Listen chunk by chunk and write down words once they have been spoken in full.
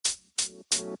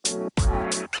Hello,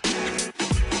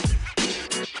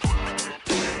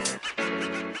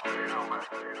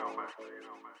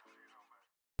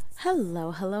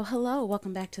 hello, hello.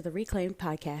 Welcome back to the Reclaimed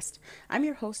Podcast. I'm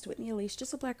your host, Whitney Elise,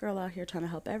 just a black girl out here trying to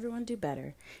help everyone do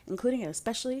better, including and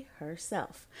especially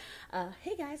herself.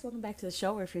 Hey guys, welcome back to the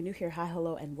show, or if you're new here, hi,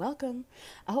 hello, and welcome.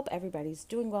 I hope everybody's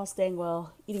doing well, staying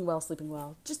well, eating well, sleeping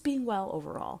well, just being well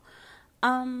overall.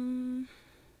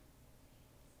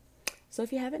 So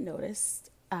if you haven't noticed,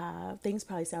 things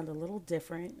probably sound a little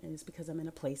different, and it's because I'm in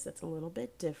a place that's a little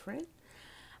bit different.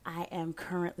 I am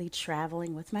currently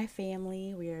traveling with my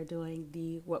family. We are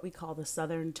doing what we call the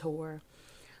Southern Tour,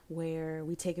 where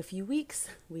we take a few weeks,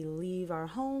 we leave our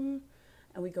home,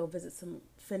 and we go visit some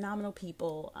phenomenal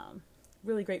people,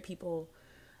 really great people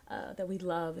that we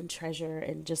love and treasure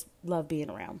and just love being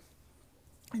around.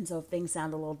 And so if things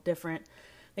sound a little different,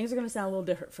 things are going to sound a little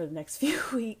different for the next few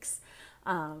weeks.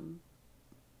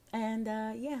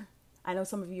 Yeah, I know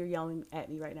some of you are yelling at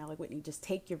me right now, like, Whitney, just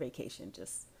take your vacation.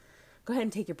 Just go ahead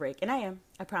and take your break. And I am.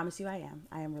 I promise you I am.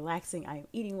 I am relaxing. I am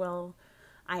eating well.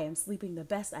 I am sleeping the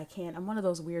best I can. I'm one of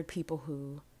those weird people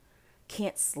who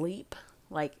can't sleep.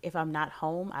 Like, if I'm not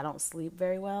home, I don't sleep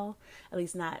very well. At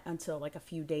least not until like a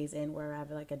few days in where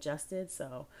I've like adjusted.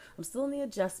 So I'm still in the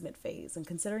adjustment phase. And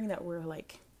considering that we're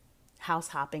like house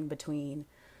hopping between,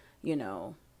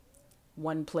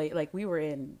 one place, like we were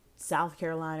in South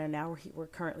Carolina. Now we're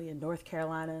currently in North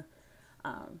Carolina.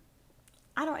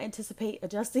 I don't anticipate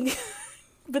adjusting,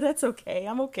 but that's okay.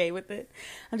 I'm okay with it.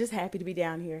 I'm just happy to be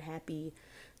down here, happy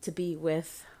to be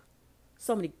with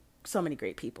so many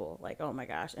great people. Like, oh my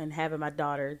gosh. And having my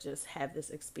daughter just have this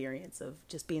experience of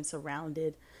just being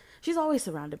surrounded. She's always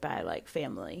surrounded by like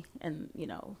family and,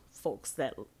 folks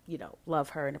that, love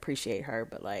her and appreciate her.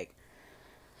 But like,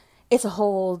 it's a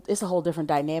whole different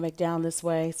dynamic down this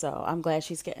way. So I'm glad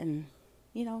she's getting,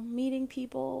 meeting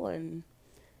people and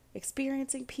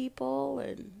experiencing people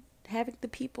and having the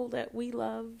people that we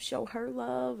love show her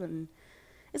love, and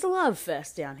it's a love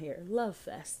fest down here. Love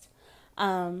fest.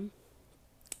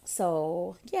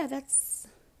 So yeah, that's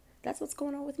what's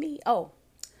going on with me. Oh,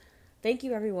 thank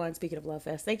you everyone. Speaking of love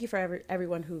fest, thank you for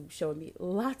everyone who showed me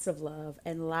lots of love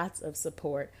and lots of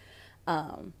support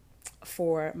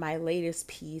for my latest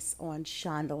piece on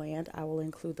Shondaland. I will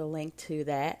include the link to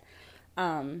that,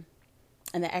 and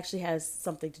that actually has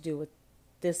something to do with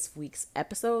this week's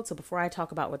episode. So before I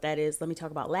talk about what that is, let me talk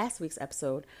about last week's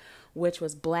episode, which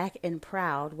was Black and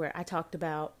Proud, where I talked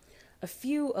about a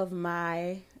few of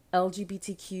my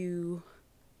LGBTQ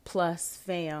plus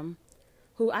fam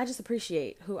who I just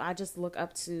appreciate, who I just look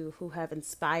up to, who have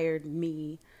inspired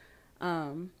me,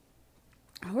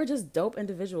 who are just dope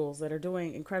individuals that are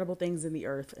doing incredible things in the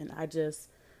earth. And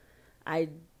I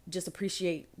just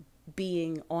appreciate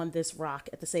being on this rock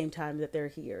at the same time that they're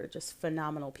here. Just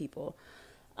phenomenal people.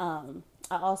 I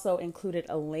also included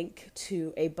a link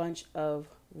to a bunch of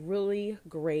really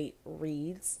great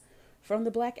reads from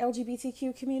the Black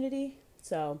LGBTQ community.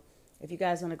 So if you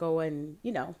guys want to go and,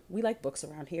 we like books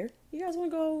around here. You guys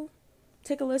want to go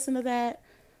take a listen to that?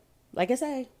 Like I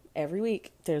say, every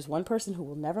week there's one person who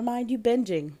will never mind you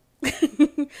binging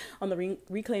on the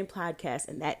Reclaim podcast,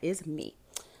 and that is me.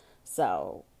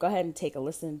 So go ahead and take a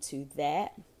listen to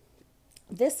that.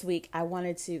 This week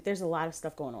there's a lot of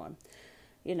stuff going on.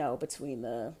 Between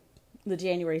the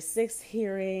January 6th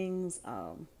hearings,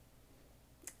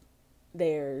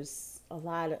 there's a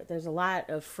lot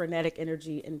of frenetic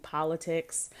energy in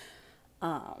politics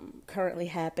currently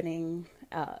happening,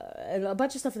 and a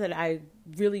bunch of stuff that I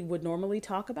really would normally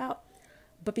talk about.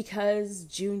 But because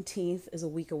Juneteenth is a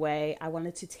week away, I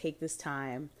wanted to take this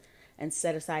time and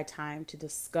set aside time to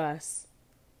discuss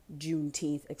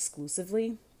Juneteenth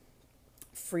exclusively,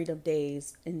 Freedom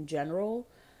Days in general.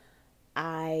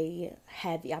 I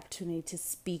had the opportunity to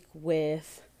speak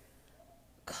with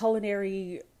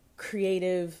culinary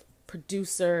creative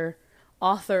producer,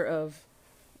 author of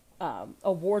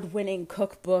award-winning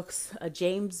cookbooks, a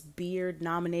James Beard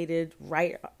nominated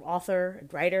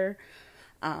writer,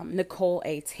 Nicole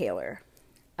A. Taylor.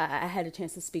 I had a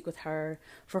chance to speak with her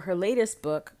for her latest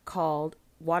book called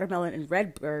Watermelon and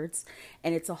Redbirds,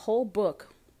 and it's a whole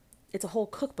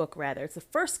cookbook rather. It's the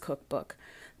first cookbook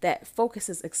that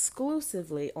focuses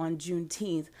exclusively on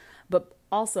Juneteenth, but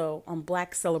also on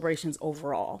Black celebrations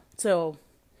overall. So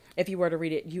if you were to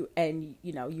read it, you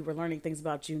were learning things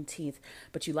about Juneteenth,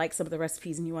 but you like some of the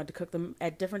recipes and you wanted to cook them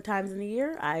at different times in the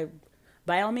year,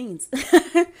 by all means,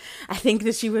 I think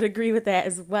that you would agree with that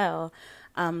as well.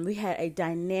 We had a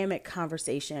dynamic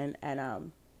conversation,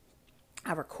 and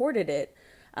I recorded it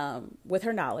with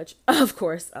her knowledge, of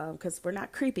course, because we're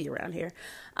not creepy around here.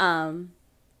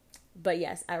 But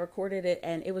yes, I recorded it,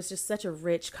 and it was just such a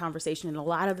rich conversation. And a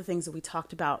lot of the things that we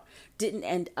talked about didn't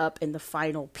end up in the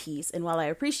final piece. And while I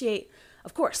appreciate,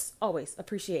 of course, always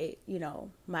appreciate,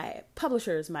 my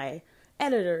publishers, my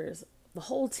editors, the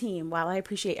whole team, while I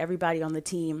appreciate everybody on the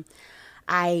team,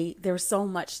 there was so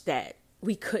much that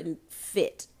we couldn't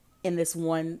fit in this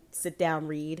one sit down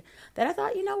read that I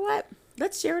thought, you know what?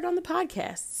 Let's share it on the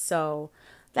podcast. So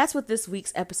that's what this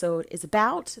week's episode is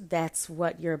about. That's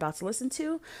what you're about to listen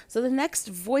to. So the next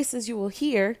voices you will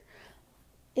hear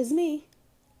is me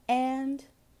and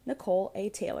Nicole A.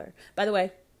 Taylor. By the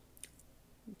way,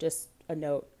 just a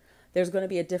note, there's going to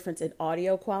be a difference in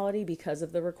audio quality because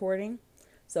of the recording.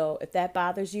 So if that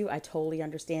bothers you, I totally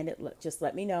understand it. Just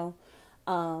let me know.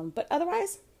 But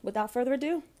otherwise, without further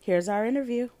ado, here's our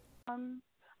interview.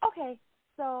 Okay,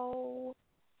 so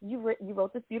you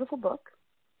wrote this beautiful book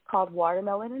called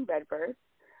Watermelon and Redbird.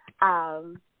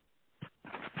 I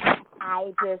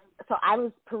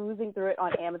was perusing through it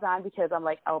on Amazon because I'm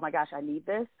like, oh my gosh, I need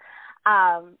this.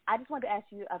 I just wanted to ask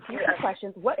you a few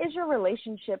questions. What is your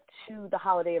relationship to the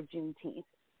holiday of Juneteenth?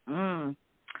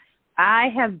 I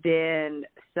have been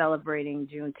celebrating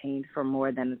Juneteenth for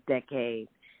more than a decade.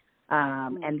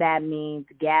 And that means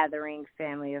gathering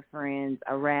family or friends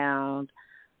around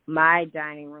my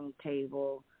dining room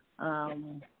table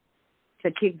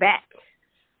to kick back.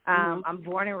 I'm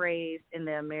born and raised in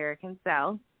the American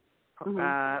South.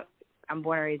 I'm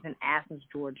born and raised in Athens,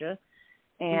 Georgia.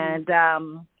 And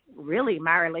really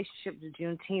my relationship to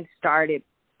Juneteenth started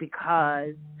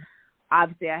because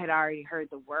obviously I had already heard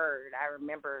the word. I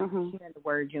remember hearing the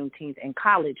word Juneteenth in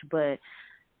college, but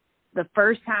the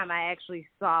first time I actually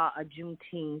saw a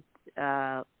Juneteenth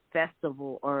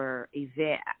festival or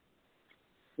event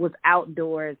was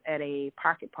outdoors at a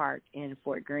pocket park in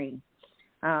Fort Greene.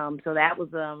 So that was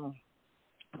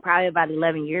probably about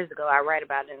 11 years ago. I write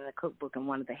about it in the cookbook in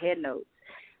one of the head notes.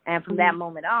 And from that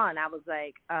moment on, I was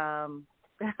like, I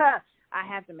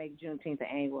have to make Juneteenth an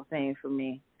annual thing for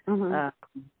me.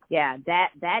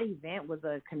 That event was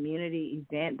a community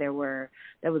event. There was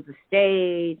a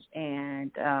stage,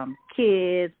 and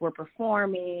kids were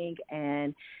performing,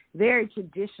 and very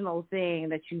traditional thing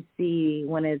that you see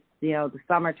when it's the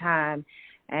summertime,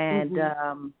 and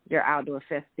their outdoor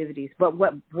festivities. But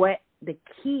what the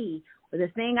key, or the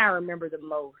thing I remember the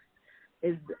most,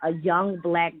 is a young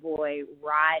black boy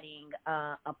riding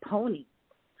a pony.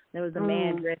 There was a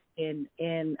man dressed in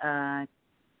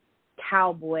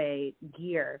cowboy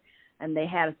gear, and they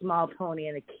had a small pony,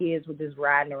 and the kids were just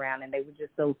riding around, and they were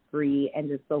just so free and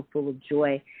just so full of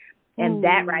joy. And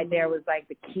that right there was like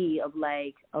the key of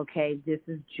like, okay, this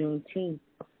is Juneteenth,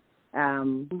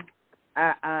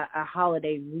 a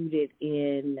holiday rooted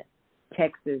in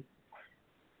Texas,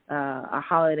 a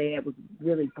holiday that was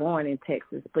really born in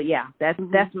Texas. But yeah, that's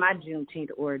my Juneteenth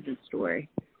origin story.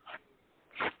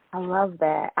 I love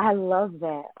that.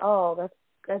 Oh,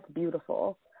 that's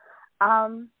beautiful.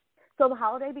 So the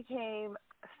holiday became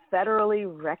federally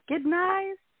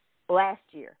recognized last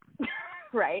year,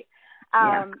 right?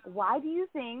 Why do you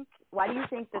think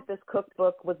that this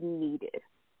cookbook was needed?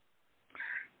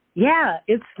 Yeah,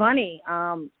 it's funny.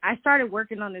 I started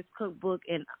working on this cookbook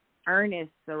in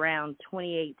earnest around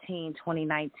 2018,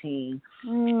 2019,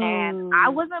 and I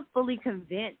wasn't fully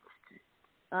convinced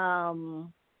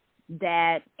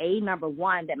that number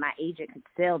one, that my agent could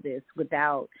sell this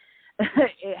without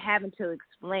it having to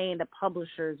explain to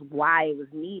publishers why it was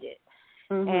needed.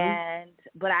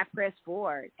 But I pressed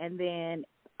forward, and then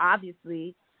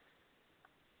obviously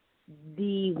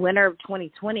the winter of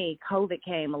 2020, COVID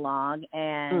came along,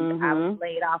 and I was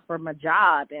laid off from a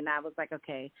job, and I was like,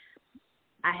 okay,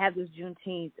 I have this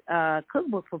Juneteenth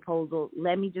cookbook proposal.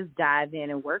 Let me just dive in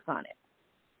and work on it.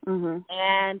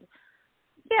 And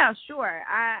yeah, sure,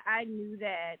 I knew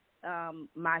that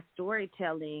my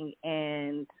storytelling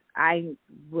and I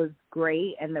was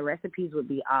great, and the recipes would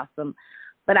be awesome,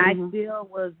 but I still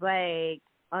was like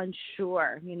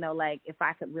unsure, like if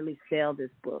I could really sell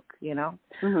this book,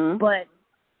 But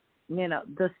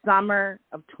the summer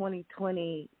of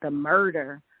 2020, the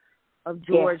murder of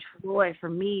George Floyd, for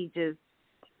me, just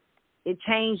it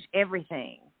changed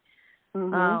everything.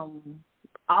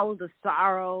 All of the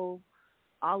sorrow,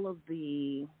 all of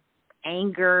the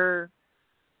anger,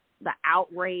 the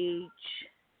outrage.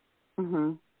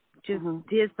 Just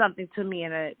did something to me,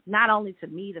 and not only to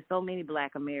me, to so many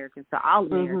Black Americans, to all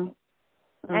Americans.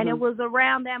 And it was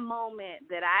around that moment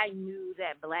that I knew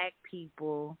that Black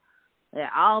people,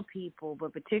 that all people,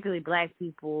 but particularly Black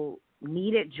people,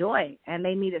 needed joy, and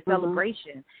they needed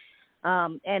celebration.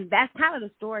 And that's kind of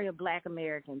the story of Black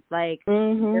Americans. Like,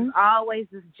 there's always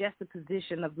this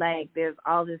juxtaposition of, like, there's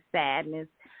all this sadness,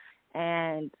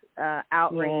 and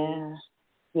outrage.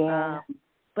 Yeah.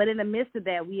 But in the midst of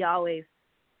that, we always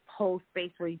hold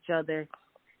space for each other,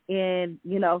 and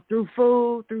through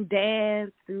food, through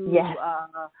dance, through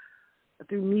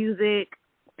through music,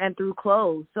 and through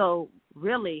clothes. So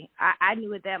really, I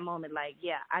knew at that moment, like,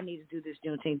 I need to do this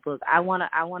Juneteenth book. I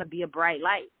wanna be a bright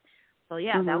light. So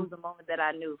that was the moment that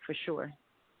I knew for sure.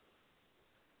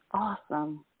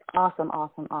 Awesome.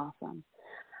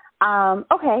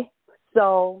 Okay,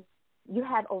 so you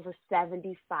had over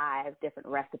 75 different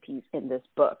recipes in this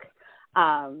book.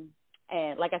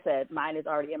 And like I said, mine is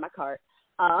already in my cart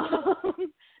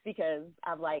because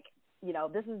I'm like,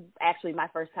 this is actually my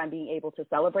first time being able to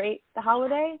celebrate the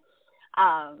holiday.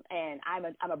 And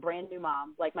I'm a brand new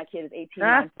mom. Like, my kid is 18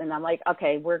 months, and I'm like,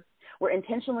 okay, we're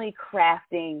intentionally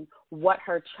crafting what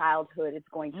her childhood is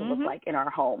going to look like in our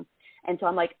home. And so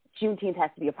I'm like, Juneteenth has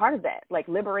to be a part of that. Like,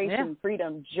 liberation,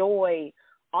 freedom, joy,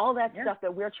 all that stuff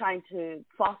that we're trying to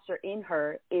foster in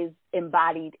her is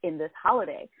embodied in this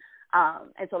holiday.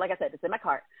 And so, like I said, it's in my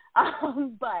cart.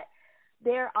 But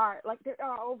there are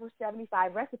over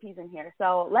 75 recipes in here.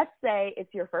 So let's say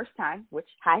it's your first time, which,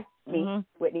 hi, me,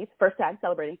 Whitney's first time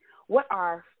celebrating. What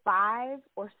are 5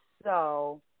 or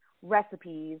so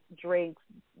recipes, drinks,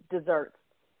 desserts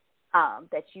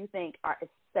that you think are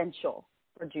essential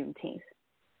for Juneteenth?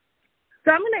 So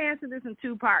I'm going to answer this in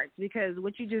 2 parts, because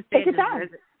what you just said,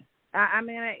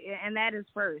 and that is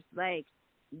first. Like,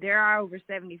 there are over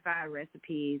 75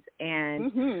 recipes,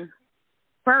 and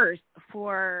first,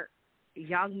 for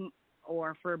young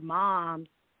or for moms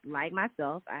like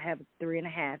myself, I have a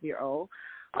 3.5-year-old,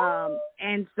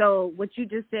 and so what you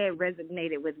just said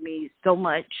resonated with me so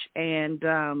much, and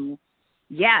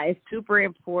it's super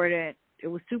important. It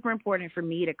was super important for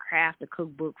me to craft a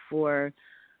cookbook for,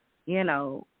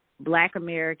 Black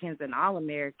Americans and all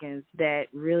Americans that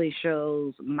really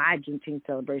shows my Juneteenth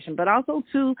celebration. But also,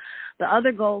 too, the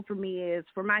other goal for me is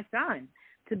for my son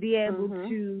to be able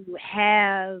to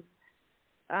have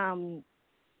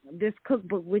this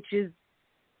cookbook, which is,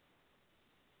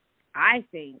 I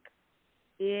think,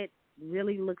 it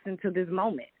really looks into this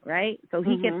moment, right? So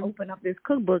he can open up this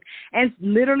cookbook and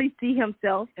literally see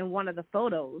himself in one of the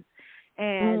photos.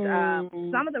 And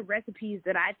some of the recipes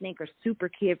that I think are super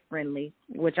kid-friendly,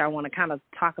 which I want to kind of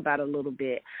talk about a little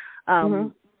bit,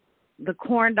 the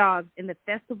corn dogs in the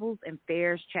festivals and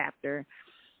fairs chapter.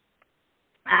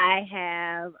 I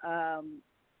have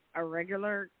a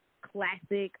regular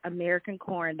classic American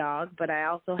corn dog, but I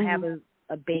also have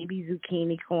a baby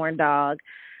zucchini corn dog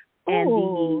and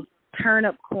the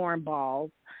turnip corn balls.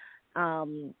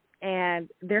 And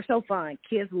they're so fun.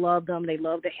 Kids love them. They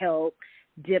love to help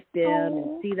dip them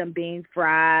and see them being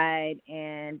fried,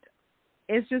 and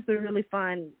it's just a really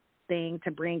fun thing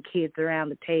to bring kids around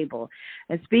the table.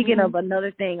 And speaking of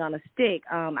another thing on a stick,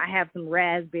 I have some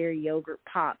raspberry yogurt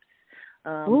pops that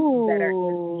are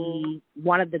in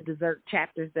one of the dessert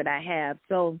chapters that I have.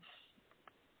 So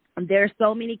there's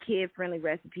so many kid-friendly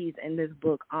recipes in this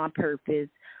book on purpose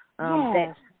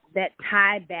that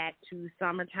tie back to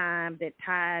summertime, that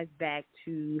ties back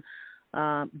to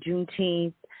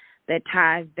Juneteenth, that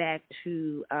ties back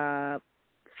to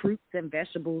fruits and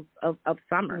vegetables of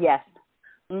summer. Yes.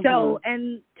 So,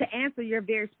 and to answer your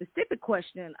very specific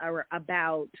question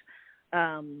about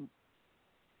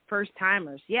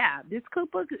first-timers, this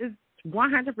cookbook is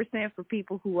 100% for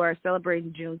people who are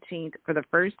celebrating Juneteenth for the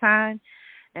first time,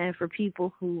 and for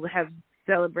people who have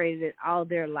celebrated it all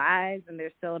their lives, and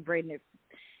they're celebrating it,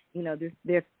 this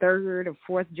their 3rd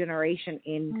or 4th generation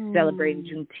in celebrating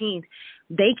Juneteenth.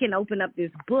 They can open up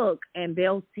this book and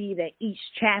they'll see that each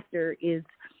chapter is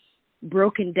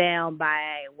broken down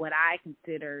by what I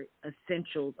consider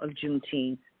essentials of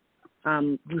Juneteenth.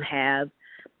 You have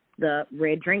the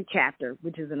red drink chapter,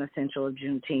 which is an essential of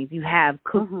Juneteenth. You have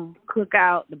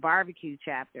cookout, the barbecue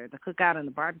chapter, the cookout and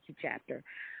the barbecue chapter,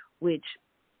 which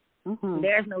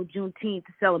there's no Juneteenth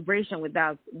celebration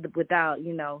without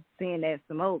seeing that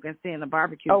smoke and seeing the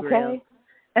barbecue grill.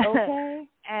 Okay.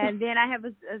 And then I have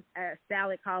a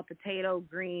salad called potato,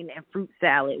 green, and fruit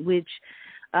salad, which,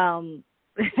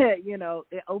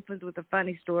 it opens with a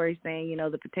funny story saying,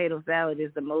 the potato salad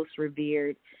is the most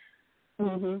revered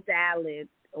salad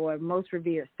or most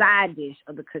revered side dish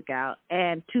of the cookout,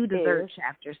 and 2 dessert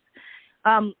chapters.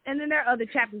 And then there are other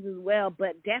chapters as well,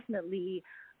 but definitely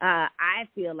I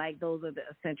feel like those are the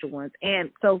essential ones.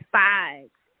 And so 5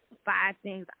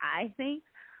 things I think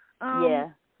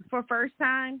for first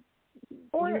time,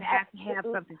 you have to have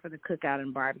something for the cookout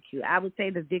and barbecue. I would say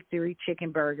the Victory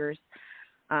chicken burgers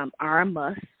are a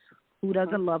must. Who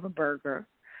doesn't love a burger?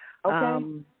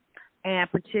 Okay.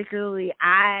 And particularly,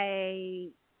 I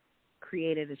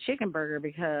created a chicken burger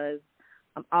because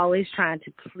I'm always trying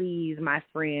to please my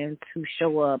friends who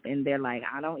show up and they're like,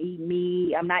 I don't eat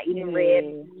meat. I'm not eating red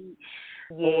meat.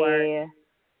 Yeah.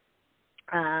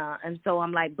 And so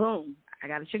I'm like, boom, I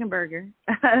got a chicken burger.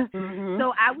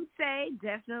 So I would say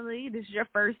definitely this is your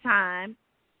first time.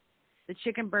 The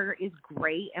chicken burger is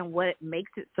great. And what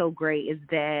makes it so great is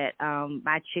that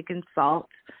my chicken salt,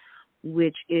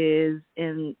 which is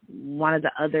in one of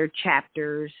the other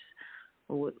chapters,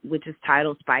 which is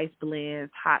titled Spice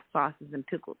Blends, Hot Sauces, and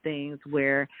Pickled Things,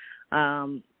 where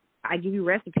I give you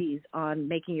recipes on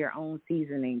making your own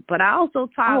seasoning. But I also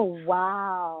talk. Oh,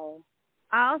 wow.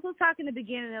 I also talk in the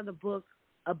beginning of the book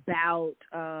about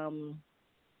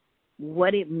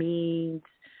what it means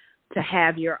to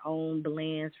have your own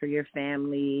blends for your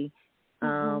family,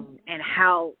 and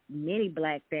how many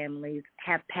Black families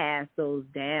have passed those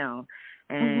down.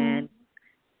 And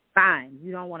fine,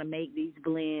 you don't want to make these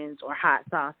blends or hot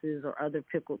sauces or other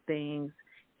pickled things.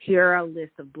 Here are a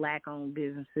list of Black-owned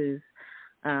businesses.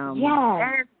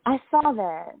 Yes, I saw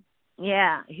that.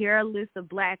 Yeah, here are a list of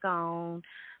Black-owned.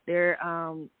 They're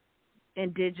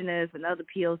indigenous and other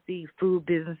POC food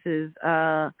businesses,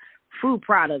 food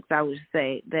products, I would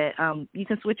say, that you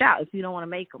can switch out if you don't want to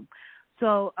make them.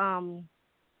 So,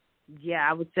 yeah,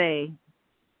 I would say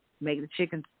make the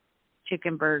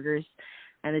chicken burgers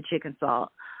and the chicken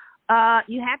salt.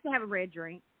 You have to have a red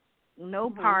drink, no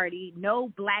party, no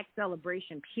Black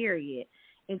celebration, period,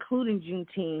 including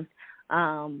Juneteenth.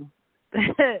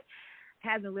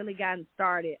 Hasn't really gotten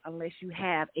started unless you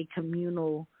have a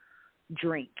communal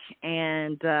drink.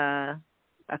 And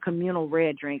a communal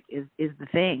red drink is the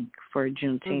thing for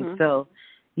Juneteenth. So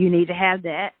you need to have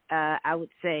that. I would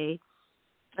say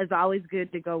it's always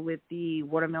good to go with the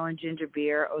watermelon ginger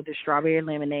beer or the strawberry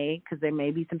lemonade, because there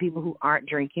may be some people who aren't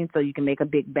drinking, so you can make a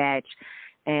big batch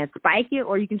and spike it,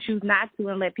 or you can choose not to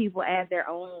and let people add their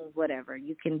own whatever.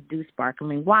 You can do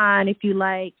sparkling wine if you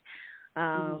like.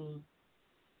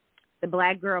 The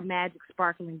Black Girl Magic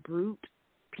Sparkling Brut.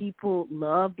 People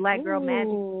love Black Girl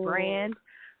Magic brand.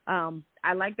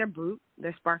 I like their Brut,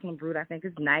 their Sparkling Brut. I think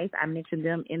is nice. I mentioned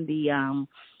them in the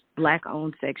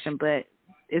Black-owned section, but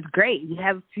it's great. You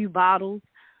have a few bottles,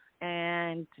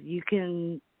 and you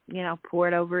can, pour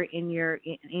it over in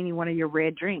any one of your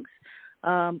red drinks.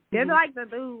 They're like the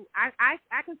new.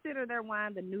 I consider their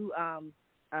wine the new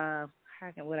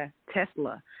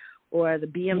Tesla, or the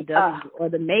BMW, or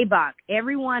the Maybach.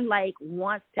 Everyone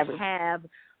wants to have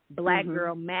Black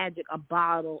Girl Magic, a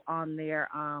bottle on their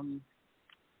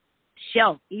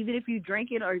shelf, even if you drink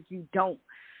it or if you don't.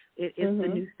 It's the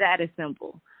new status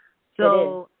symbol.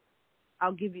 So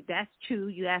I'll give you, that's 2.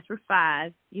 You asked for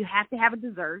 5. You have to have a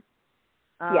dessert.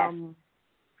 Ice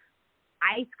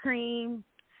cream,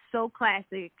 so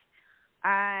classic.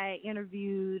 I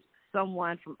interviewed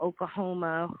someone from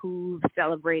Oklahoma who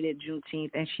celebrated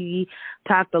Juneteenth, and she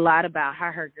talked a lot about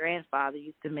how her grandfather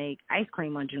used to make ice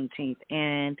cream on Juneteenth,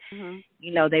 and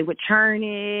they would churn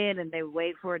it and they would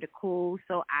wait for it to cool.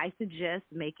 So I suggest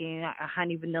making a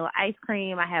honey vanilla ice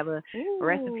cream. I have a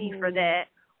recipe for that.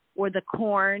 Or the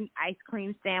corn ice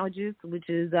cream sandwiches, which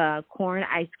is corn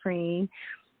ice cream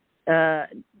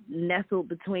nestled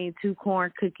between 2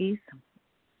 corn cookies.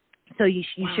 So you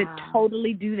should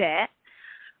totally do that.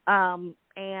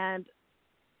 And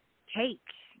cake,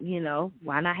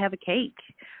 why not have a cake?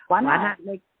 Why not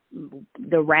make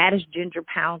the radish ginger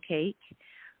pound cake?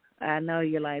 I know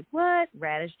you're like, what?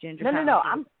 Radish ginger pound cake? No,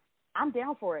 I'm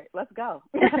down for it. Let's go.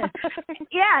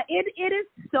 Yeah, it is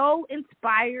so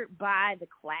inspired by the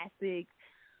classic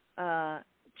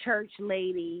church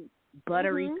lady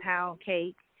buttery pound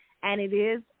cake, and it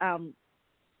is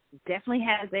definitely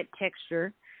has that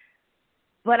texture.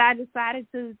 But I decided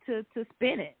to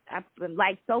spin it.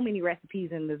 Like so many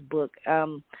recipes in this book,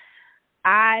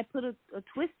 I put a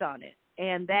twist on it,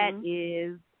 and that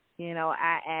is,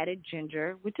 I added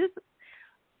ginger, which is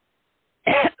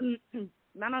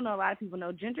I don't know, a lot of people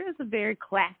know ginger is a very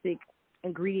classic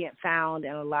ingredient found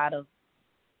in a lot of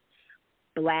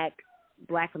Black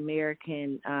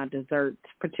American desserts,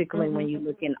 particularly when you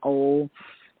look in old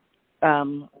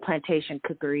plantation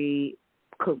cookery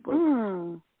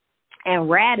cookbooks. And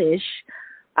radish,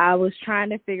 I was trying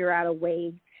to figure out a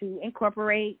way to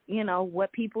incorporate,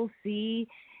 what people see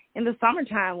in the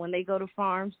summertime when they go to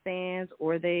farm stands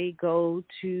or they go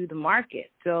to the market.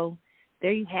 So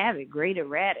there you have it, grated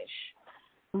radish.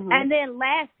 And then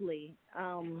lastly,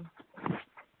 in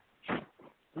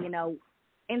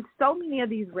so many of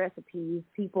these recipes,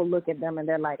 people look at them and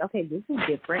they're like, okay, this is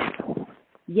different.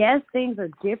 Yes, things are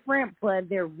different, but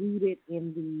they're rooted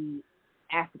in the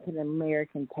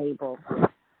African-American table.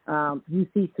 You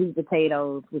see sweet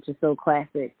potatoes, which is so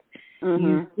classic.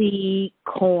 You see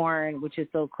corn, which is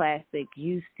so classic.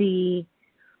 You see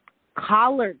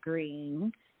collard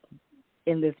greens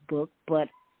in this book, but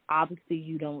obviously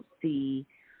you don't see,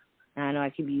 I know I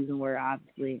keep using the word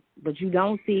obviously, but you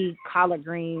don't see collard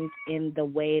greens in the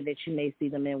way that you may see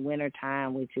them in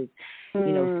wintertime, which is, you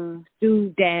know,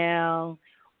 stewed down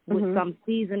with some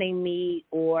seasoning meat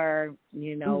or,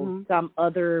 you know, some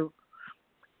other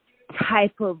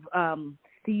type of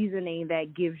seasoning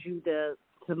that gives you the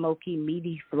smoky,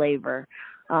 meaty flavor.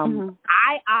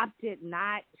 I opted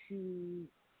not to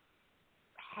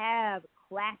have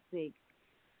classic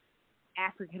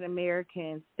African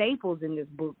American staples in this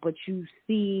book, but you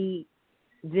see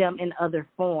them in other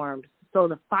forms. So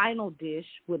the final dish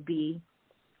would be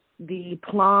the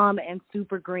plum and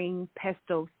super green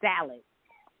pesto salad.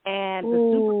 And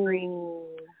the super green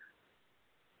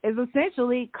is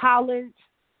essentially collard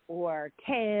or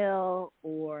kale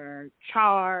or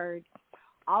chard,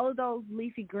 all of those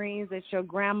leafy greens that your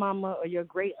grandmama or your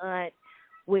great aunt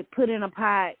would put in a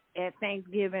pot at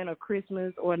Thanksgiving or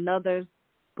Christmas or another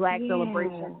Black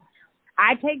celebration.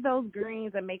 I take those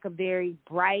greens and make a very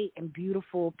bright and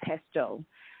beautiful pesto.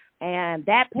 And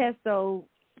that pesto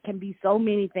can be so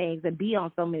many things and be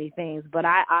on so many things, but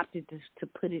I opted to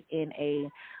put it in a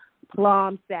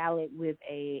plum salad with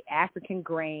a African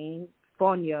grain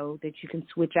fonio that you can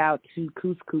switch out to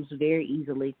couscous very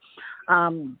easily.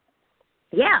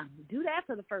 Yeah, do that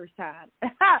for the first time.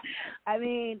 I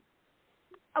mean,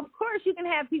 of course you can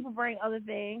have people bring other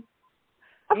things.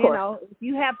 You know, if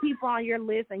you have people on your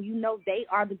list and you know they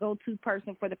are the go-to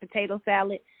person for the potato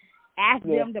salad, ask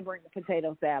them to bring the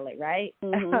potato salad, right?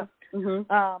 I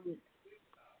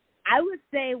would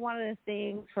say one of the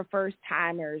things for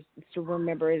first-timers to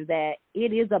remember is that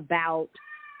it is about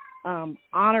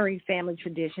honoring family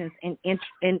traditions and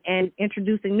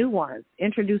introducing new ones,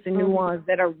 new ones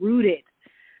that are rooted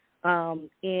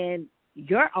in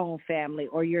your own family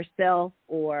or yourself,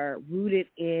 or rooted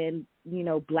in, you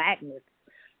know, Blackness,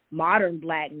 modern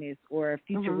Blackness, or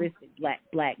futuristic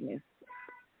Blackness.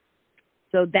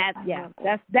 So that's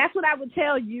what I would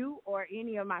tell you or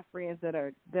any of my friends that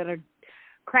are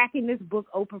cracking this book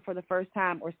open for the first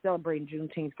time or celebrating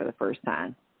Juneteenth for the first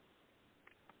time.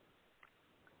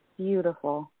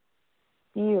 Beautiful.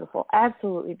 Beautiful.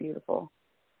 Absolutely beautiful.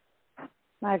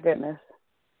 My goodness.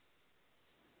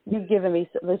 You've given me,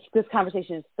 this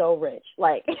conversation is so rich.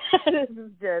 Like, this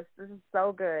is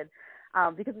so good.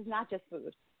 Because it's not just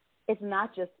food. It's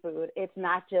not just food. It's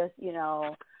not just, you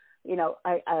know,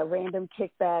 a random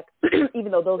kickback,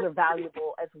 even though those are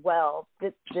valuable as well.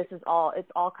 This is all, it's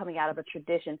all coming out of a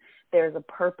tradition. There's a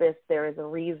purpose. There is a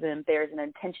reason. There's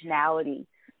an intentionality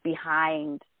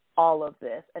behind all of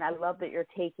this. And I love that you're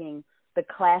taking the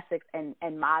classics and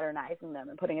modernizing them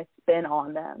and putting a spin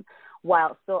on them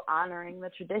while still honoring the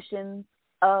traditions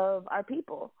of our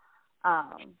people.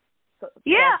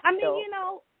 You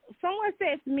know, someone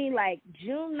said to me, like,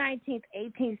 June 19th,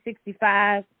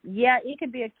 1865, it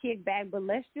could be a kickback, but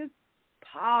let's just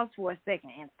pause for a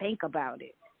second and think about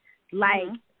it. Like,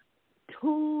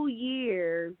 2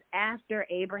 years after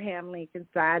Abraham Lincoln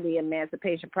signed the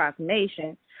Emancipation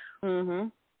Proclamation,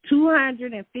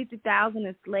 250,000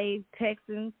 enslaved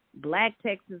Texans, Black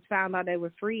Texans, found out they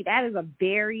were free. That is a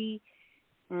very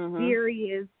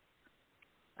serious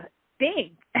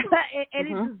thing. and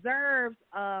it deserves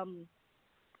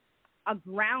a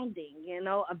grounding, you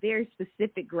know, a very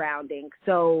specific grounding.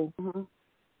 So,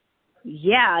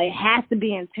 it has to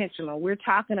be intentional. We're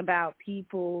talking about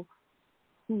people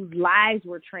whose lives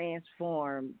were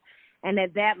transformed. And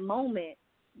at that moment,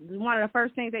 one of the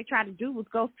first things they tried to do was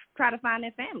go try to find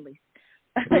their families.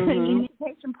 Union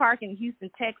Park in Houston,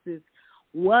 Texas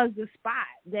was the spot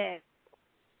that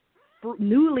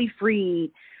newly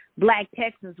freed Black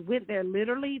Texans went there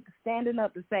literally standing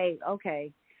up to say,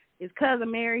 okay, is Cousin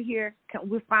Mary here?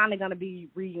 We're finally going to be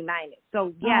reunited.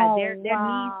 So, there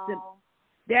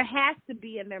has to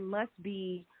be and there must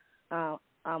be a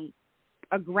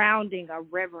grounding, a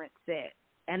reverence set,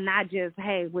 and not just,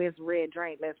 hey, where's the red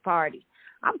drink? Let's party.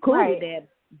 I'm cool with that.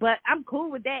 But I'm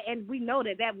cool with that, and we know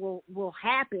that will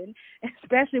happen,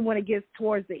 especially when it gets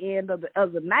towards the end of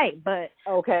the night. But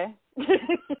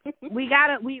we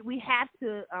have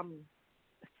to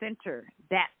center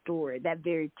that story, that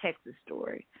very Texas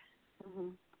story.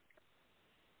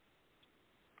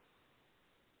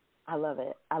 I love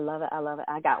it.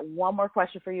 I got one more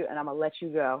question for you, and I'm gonna let you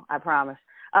go. I promise.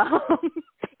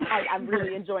 I'm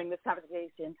really enjoying this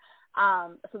conversation.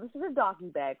 So this is a doggy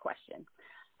bag question.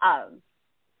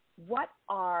 What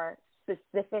are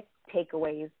specific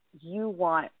takeaways you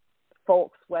want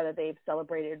folks, whether they've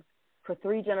celebrated for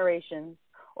 3 generations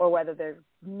or whether they're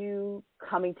new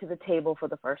coming to the table for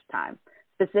the first time.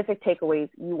 Specific takeaways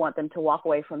you want them to walk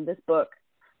away from this book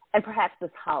and perhaps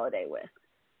this holiday with.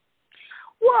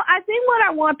 Well, I think what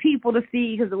I want people to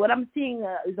see, because what I'm seeing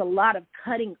is a lot of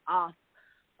cutting off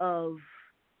of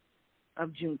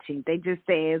Juneteenth. They just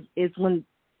say it's when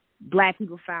Black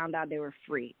people found out they were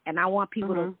free. And I want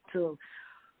people to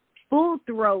full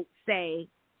throat say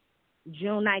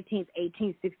June 19th,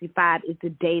 1865 is the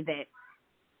day that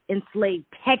enslaved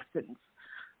Texans.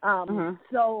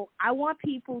 So I want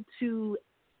people to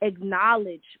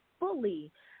acknowledge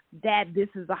fully that this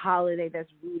is a holiday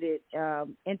that's rooted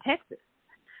in Texas.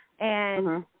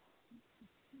 And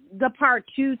the part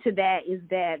two to that is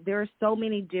that there are so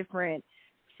many different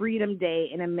Freedom Day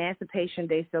and Emancipation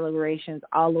Day celebrations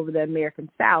all over the American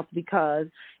South because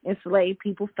enslaved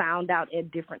people found out at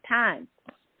different times.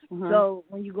 So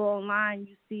when you go online,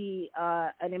 you see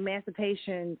an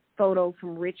emancipation photo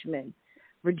from Richmond,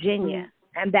 Virginia,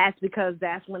 and that's because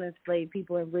that's when enslaved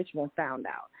people in Richmond found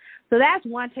out. So that's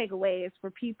one takeaway, is for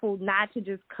people not to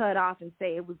just cut off and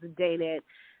say it was the day that,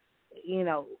 you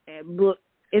know,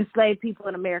 enslaved people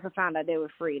in America found out they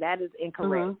were free. That is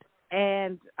incorrect.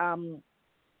 And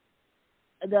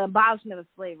the abolishment of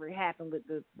slavery happened with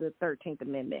the 13th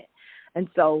Amendment. And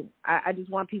so I just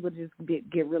want people to just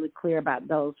get really clear about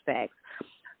those facts.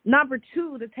 Number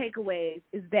two, the takeaways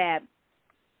is that,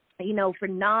 you know, for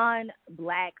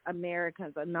non-Black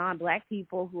Americans or non-Black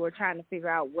people who are trying to figure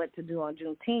out what to do on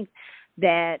Juneteenth,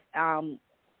 that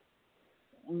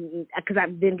because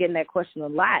I've been getting that question a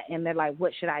lot, and they're like,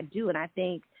 what should I do? And I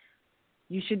think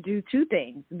you should do two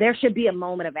things. There should be a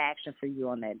moment of action for you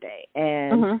on that day.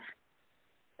 And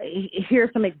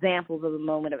here's some examples of a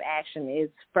moment of action. Is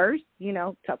first, you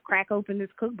know, to crack open this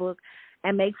cookbook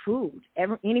and make food.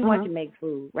 Anyone can make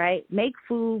food, right? Make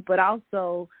food, but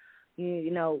also,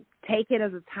 you know, take it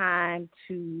as a time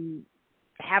to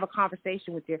have a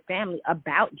conversation with your family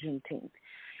about Juneteenth,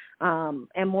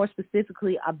 and more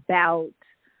specifically about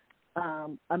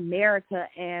America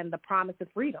and the promise of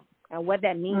freedom and what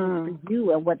that means for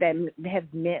you and what that has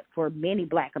meant for many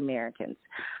Black Americans.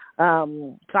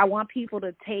 So I want people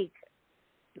to take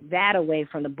that away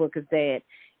from the book, is that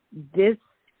this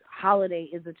holiday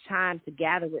is a time to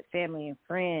gather with family and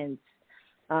friends,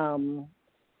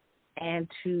 and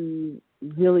to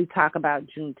really talk about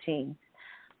Juneteenth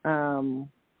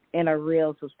in a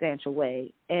real substantial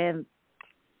way. And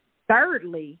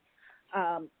thirdly,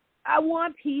 I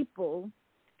want people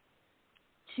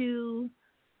to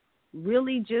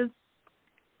really just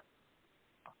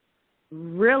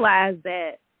realize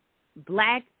that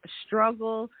Black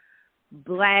struggle,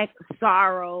 Black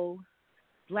sorrow,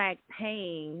 Black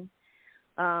pain,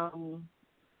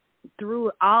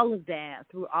 through all of that,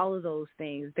 through all of those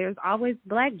things, there's always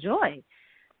Black joy,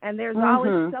 and there's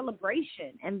always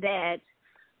celebration, and that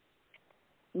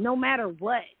no matter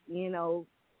what, you know,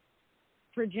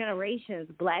 for generations,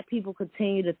 Black people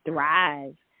continue to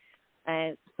thrive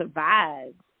and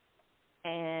survive,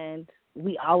 and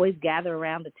we always gather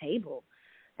around the table,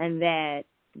 and that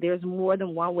there's more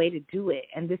than one way to do it,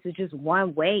 and this is just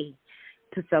one way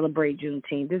to celebrate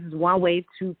Juneteenth. This is one way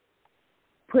to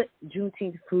put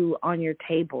Juneteenth food on your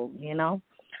table, you know?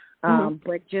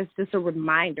 But just a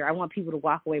reminder. I want people to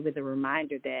walk away with a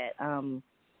reminder that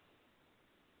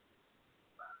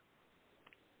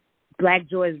Black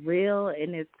joy is real,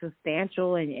 and it's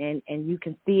substantial, and you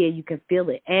can see it, you can feel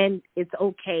it. And it's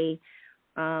okay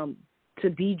to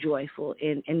be joyful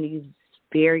in these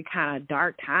very kind of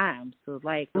dark times. So,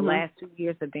 like, the last 2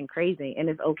 years have been crazy, and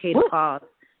it's okay to pause.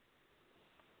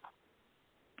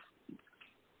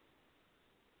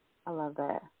 I love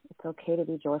that. It's okay to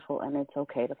be joyful, and it's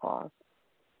okay to pause.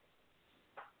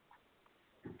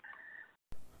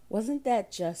 Wasn't that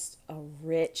just a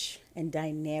rich and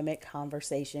dynamic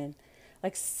conversation?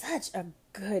 Like, such a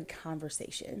good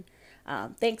conversation.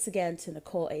 Thanks again to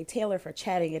Nicole A. Taylor for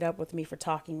chatting it up with me, for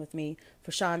talking with me,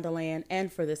 for Shondaland,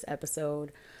 and for this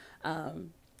episode.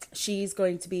 She's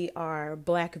going to be our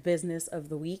Black Business of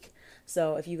the Week.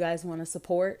 So if you guys want to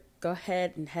support, go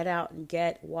ahead and head out and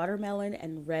get Watermelon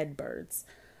and Redbirds.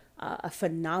 A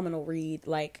phenomenal read.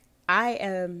 Like, I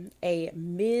am a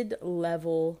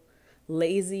mid-level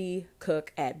lazy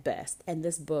cook at best, and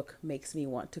this book makes me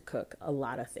want to cook a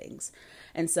lot of things.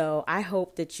 And so I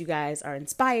hope that you guys are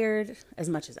inspired as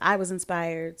much as I was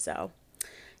inspired. So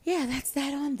yeah, that's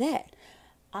that on that.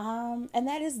 And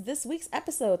that is this week's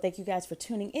episode. Thank you guys for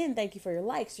tuning in. Thank you for your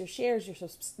likes, your shares,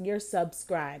 your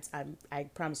subscribes. I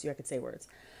promise you I could say words.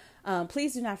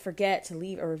 Please do not forget to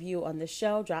leave a review on this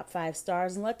show. Drop 5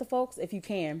 stars and let the folks, if you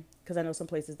can, because I know some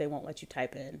places they won't let you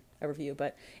type in a review,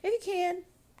 but if you can,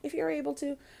 if you're able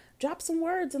to, drop some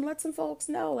words and let some folks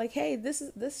know, like, hey,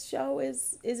 this show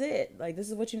is it. Like, this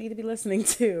is what you need to be listening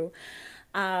to.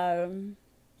 Don't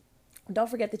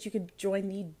forget that you could join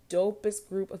the dopest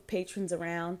group of patrons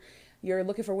around. You're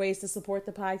looking for ways to support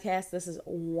the podcast. This is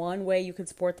one way you can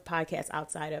support the podcast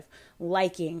outside of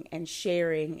liking and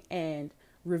sharing and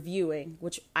reviewing,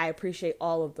 which I appreciate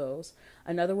all of those.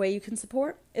 Another way you can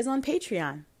support is on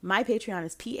Patreon. My Patreon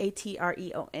is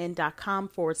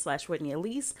patreon.com/Whitney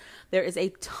Elise. There is a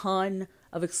ton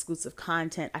of exclusive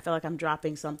content. I feel like I'm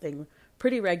dropping something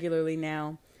pretty regularly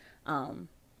now.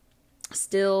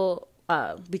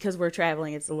 Because we're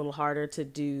traveling, it's a little harder to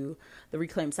do the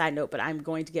Reclaim Side Note, but I'm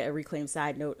going to get a Reclaim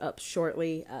Side Note up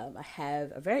shortly. I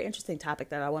have a very interesting topic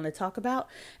that I want to talk about,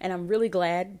 and I'm really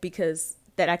glad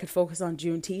that I could focus on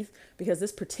Juneteenth, because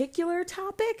this particular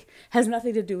topic has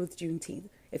nothing to do with Juneteenth.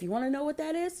 If you want to know what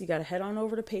that is, you got to head on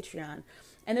over to Patreon.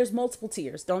 And there's multiple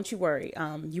tiers. Don't you worry.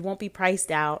 You won't be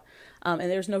priced out, and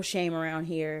there's no shame around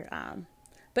here.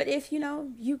 But if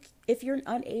you're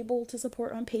unable to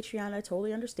support on Patreon, I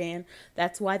totally understand.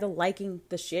 That's why the liking,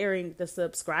 the sharing, the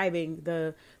subscribing,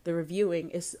 the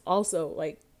reviewing is also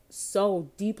like so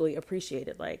deeply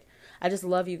appreciated. Like, I just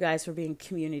love you guys for being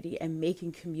community and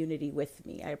making community with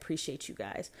me. I appreciate you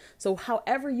guys. So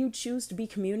however you choose to be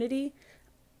community,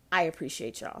 I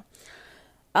appreciate y'all.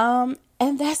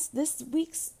 And that's this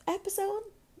week's episode.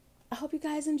 I hope you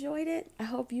guys enjoyed it. I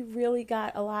hope you really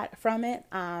got a lot from it.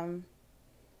 And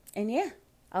yeah,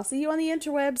 I'll see you on the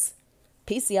interwebs.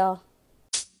 Peace, y'all.